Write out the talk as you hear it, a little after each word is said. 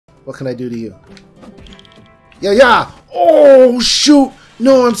What can I do to you? Yeah, yeah! Oh, shoot!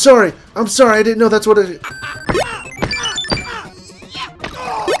 No, I'm sorry. I'm sorry. I didn't know that's what it...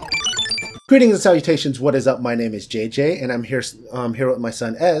 Greetings and salutations. What is up? My name is JJ, and I'm here with my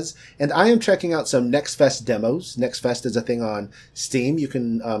son Ez, and I am checking out some Next Fest demos. Next Fest is a thing on Steam. You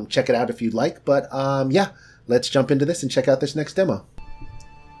can check it out if you'd like, but yeah, let's jump into this and check out this next demo.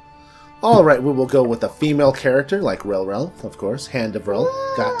 Alright, we will go with a female character, like Rel, of course. Hand of Rel.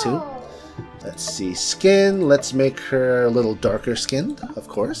 Got to. Let's see. Skin. Let's make her a little darker skinned, of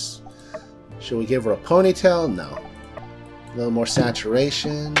course. Should we give her a ponytail? No. A little more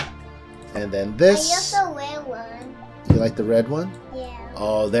saturation. And then this. I like the red one. You like the red one? Yeah.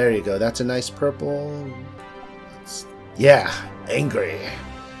 Oh, there you go. That's a nice purple. Yeah, angry.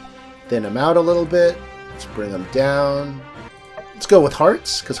 Thin them out a little bit. Let's bring them down. Let's go with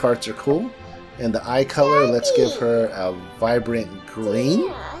hearts, because hearts are cool. And the eye color, let's give her a vibrant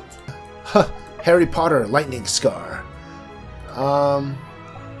green. Huh, Harry Potter lightning scar.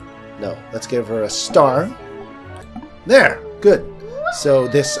 No, let's give her a star. There, good. So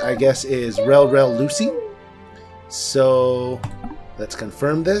this, I guess, is Rel Lucy. So let's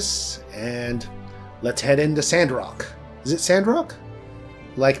confirm this, and let's head into Sandrock. Is it Sandrock?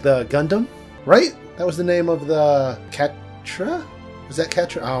 Like the Gundam, right? That was the name of the Catra? Was that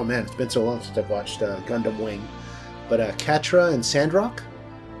Catra? Oh man, it's been so long since I've watched Gundam Wing. But Catra and Sandrock,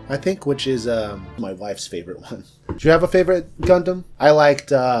 I think, which is my wife's favorite one. Do you have a favorite Gundam? I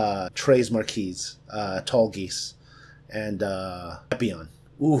liked Trey's Marquise, Tall Geese, and Epion.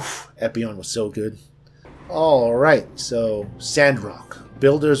 Oof, Epion was so good. Alright, so Sandrock.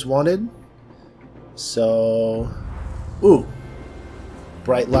 Builders wanted. So, ooh,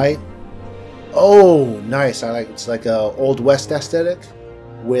 bright light. Oh, nice. I like it's like a Old West aesthetic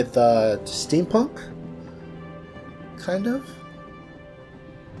with steampunk, kind of.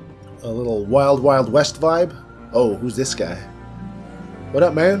 A little Wild Wild West vibe. Oh, who's this guy? What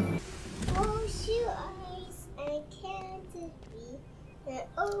up, man? Close your eyes, I can't be.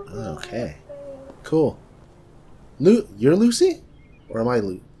 Okay, cool. You're Lucy, or am I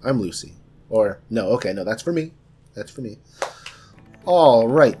I'm Lucy. Or no? Okay, no, that's for me. That's for me.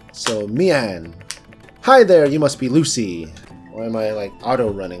 Alright, so Mian. Hi there, you must be Lucy. Why am I like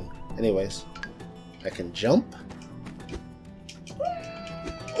auto running? Anyways, I can jump.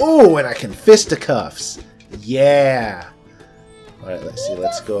 Oh, and I can fisticuffs. Yeah. Alright, let's see.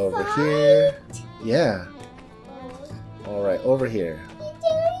 Let's go over here. Yeah. Alright, over here.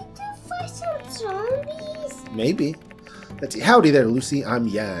 To fight some zombies? Maybe. Let's see. Howdy there, Lucy. I'm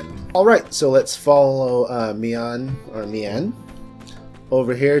Yan. Alright, so let's follow Mian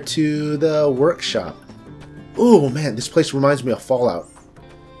over here to the workshop. Oh man, this place reminds me of Fallout.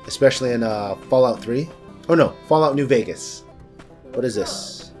 Especially in Fallout 3. Oh no, Fallout New Vegas. What is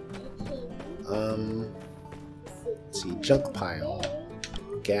this? Let's see, junk pile.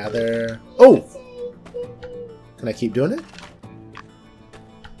 Gather. Oh! Can I keep doing it?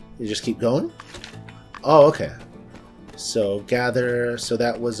 You just keep going? Oh, okay. So gather, so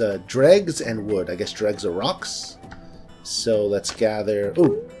that was dregs and wood. I guess dregs are rocks. So let's gather,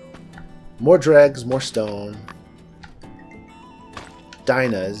 ooh, more dregs, more stone,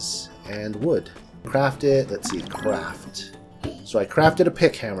 dynas, and wood. Craft it, let's see, craft. So I crafted a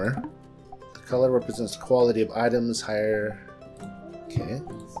pick hammer. The color represents the quality of items higher. Okay.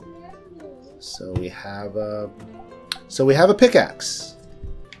 So we have a pickaxe.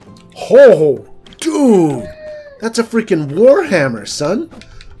 Oh, dude, that's a freaking warhammer, son.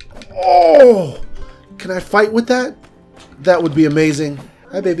 Oh, can I fight with that? That would be amazing.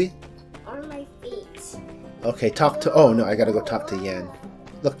 Hi, baby. On my feet. Okay, talk to... Oh, no, I gotta go talk to Yan.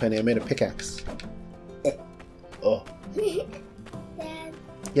 Look, Penny, I made a pickaxe. Oh. Dad,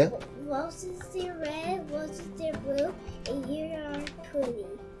 Yeah? roses are red, roses are blue, and you are pretty.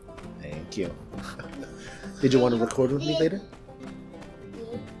 Thank you. Did you want to record with me later?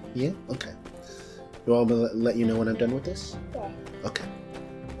 Yeah? Okay. You want me to let you know when I'm done with this? Yeah. Okay.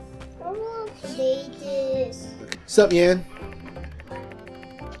 I want to play this. What's up, Yan?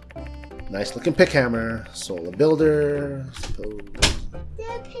 Nice looking pick hammer. Solar builder.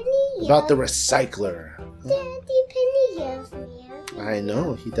 Dad, Penny About the recycler. Daddy, Penny loves me. I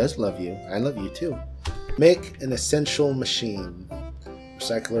know, he does love you. I love you too. Make an essential machine.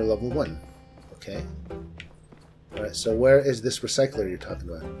 Recycler level 1. Okay. Alright, so where is this recycler you're talking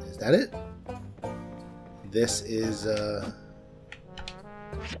about? Is that it? This is,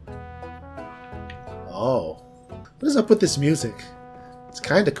 Oh. What is up with this music? It's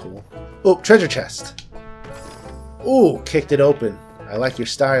kinda cool. Oh, treasure chest! Ooh, kicked it open. I like your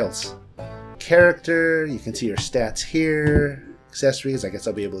styles. Character, you can see your stats here. accessories. I guess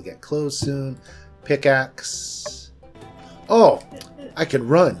I'll be able to get clothes soon. Pickaxe. Oh, I can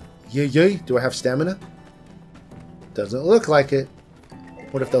run. Yay, yay. Do I have stamina? Doesn't look like it.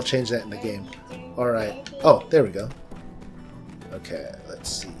 What if they'll change that in the game? Alright. Oh, there we go. Okay, let's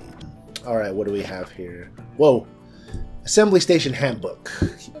see. Alright, what do we have here? Whoa. Assembly Station Handbook.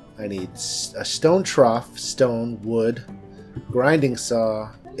 I need a stone trough, stone, wood, grinding saw,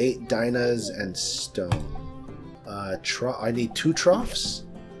 8 dynas, and stone. I need 2 troughs?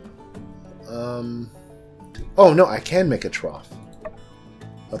 Oh, no, I can make a trough.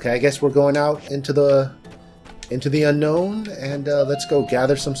 Okay, I guess we're going out into the unknown, and let's go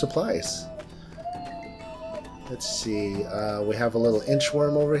gather some supplies. Let's see. We have a little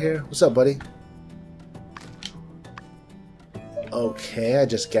inchworm over here. What's up, buddy? Okay, I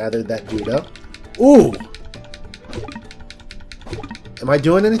just gathered that dude up. Ooh! Am I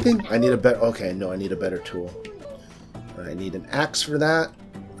doing anything? I need a better... Okay, no, I need a better tool. I need an axe for that.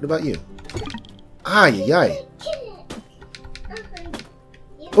 What about you? Ay-yi-yi.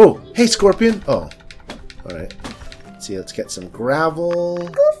 Oh, hey, Scorpion. Oh, alright. Let's see, let's get some gravel.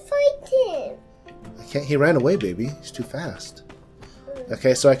 Go fight him. I can't... He ran away, baby. He's too fast.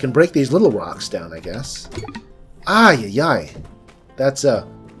 Okay, so I can break these little rocks down, I guess. Ay-yi-yi. That's a...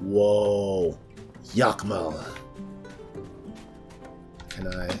 Whoa. Yakmel. Can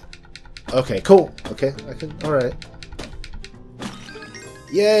I... Okay, cool. Okay, I can... Alright.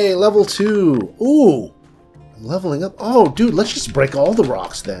 Yay, level 2. Ooh. I'm leveling up. Oh, dude, let's just break all the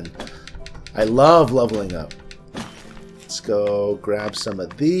rocks then. I love leveling up. Let's go grab some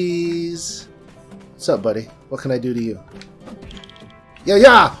of these. What's up, buddy? What can I do to you? Yeah,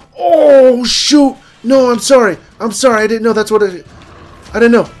 yeah! Oh, shoot! No, I'm sorry. I'm sorry. I didn't know that's what it... I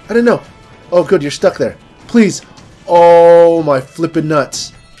didn't know. I didn't know. Oh, good. You're stuck there. Please. Oh, my flippin'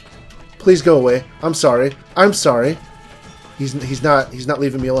 nuts. Please go away. I'm sorry. I'm sorry. He's not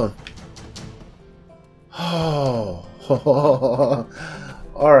leaving me alone. Oh.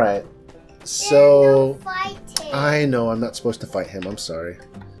 All right. So I know I'm not supposed to fight him. I'm sorry.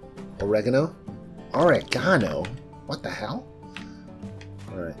 Oregano? Oregano? What the hell?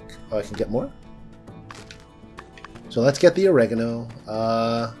 All right. Oh, I can get more? So let's get the oregano.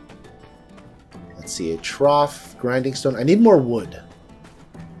 Let's see, a trough, grinding stone. I need more wood.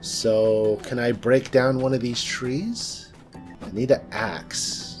 So can I break down one of these trees? I need an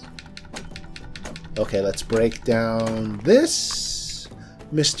axe. Okay, let's break down this,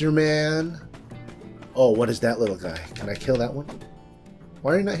 Mr. Man. Oh, what is that little guy? Can I kill that one?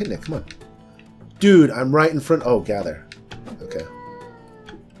 Why are you not hitting it? Come on. Dude, I'm right in front. Oh, gather. Okay.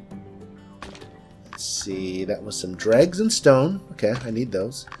 Let's see. That was some dregs and stone. Okay, I need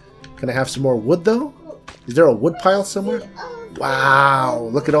those. Can I have some more wood, though? Is there a wood pile somewhere? Wow,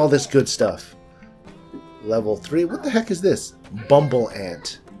 look at all this good stuff. Level 3. What the heck is this? Bumble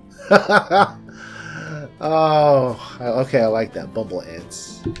ant. Oh, okay, I like that. Bumble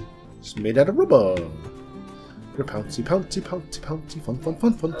ants. It's made out of rubber. You're pouncy, pouncy, pouncy, pouncy. Fun, fun,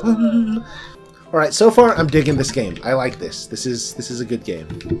 fun, fun, fun. Alright, so far I'm digging this game. I like this. This is a good game.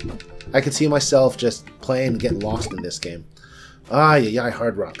 I can see myself just playing and getting lost in this game. Ah, yeah,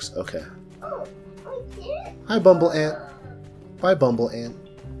 hard rocks. Okay. Hi, Bumble Ant. Bye, Bumble Ant.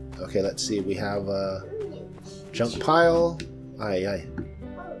 Okay, let's see. We have a junk pile. Aye.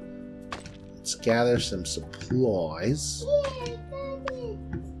 Let's gather some supplies.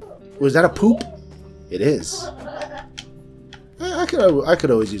 Was that a poop? It is. I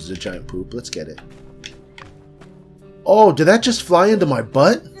could always use a giant poop. Let's get it. Oh, did that just fly into my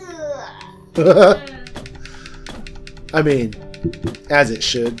butt? I mean, as it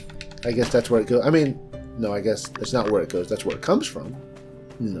should. I guess that's where it goes. I mean, no, I guess that's not where it goes. That's where it comes from.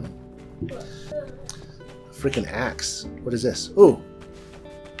 No. Freaking axe. What is this? Ooh.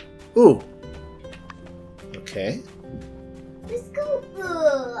 Ooh. Okay. Let's go.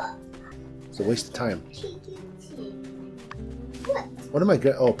 It's a waste of time. What? What am I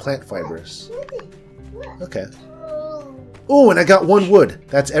getting? Oh, plant fibers. What? Okay. Oh, and I got 1 wood.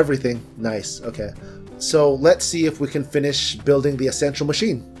 That's everything. Nice. Okay. So let's see if we can finish building the essential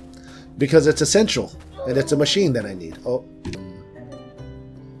machine. Because it's essential. And it's a machine that I need. Oh.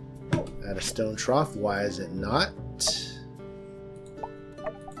 Add a stone trough. Why is it not?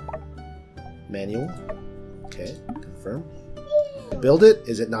 Manual. Okay. Confirm. Build it.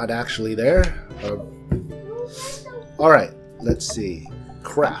 Is it not actually there? Alright. Let's see.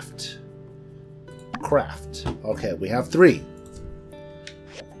 Craft. Craft. Okay, we have 3.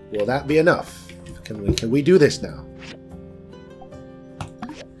 Will that be enough? Can we do this now?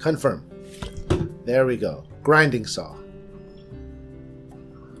 Confirm. There we go. Grinding saw.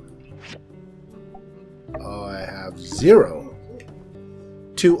 Oh, I have 0.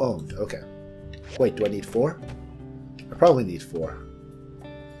 2 owned. Okay. Wait, do I need 4? I probably need 4.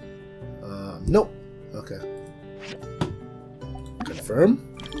 Nope. Okay. Confirm.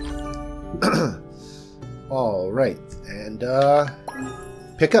 All right, and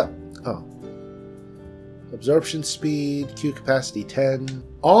pick up. Oh, absorption speed, Q capacity 10.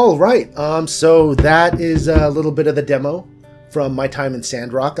 All right. So that is a little bit of the demo from my time in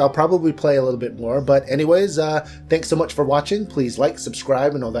Sandrock. I'll probably play a little bit more, but anyways, thanks so much for watching. Please like,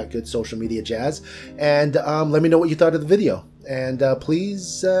 subscribe, and all that good social media jazz. And let me know what you thought of the video. And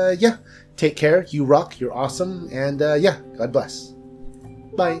please, yeah, take care. You rock. You're awesome. And yeah, God bless.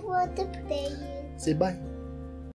 Bye. I want to play. Say bye.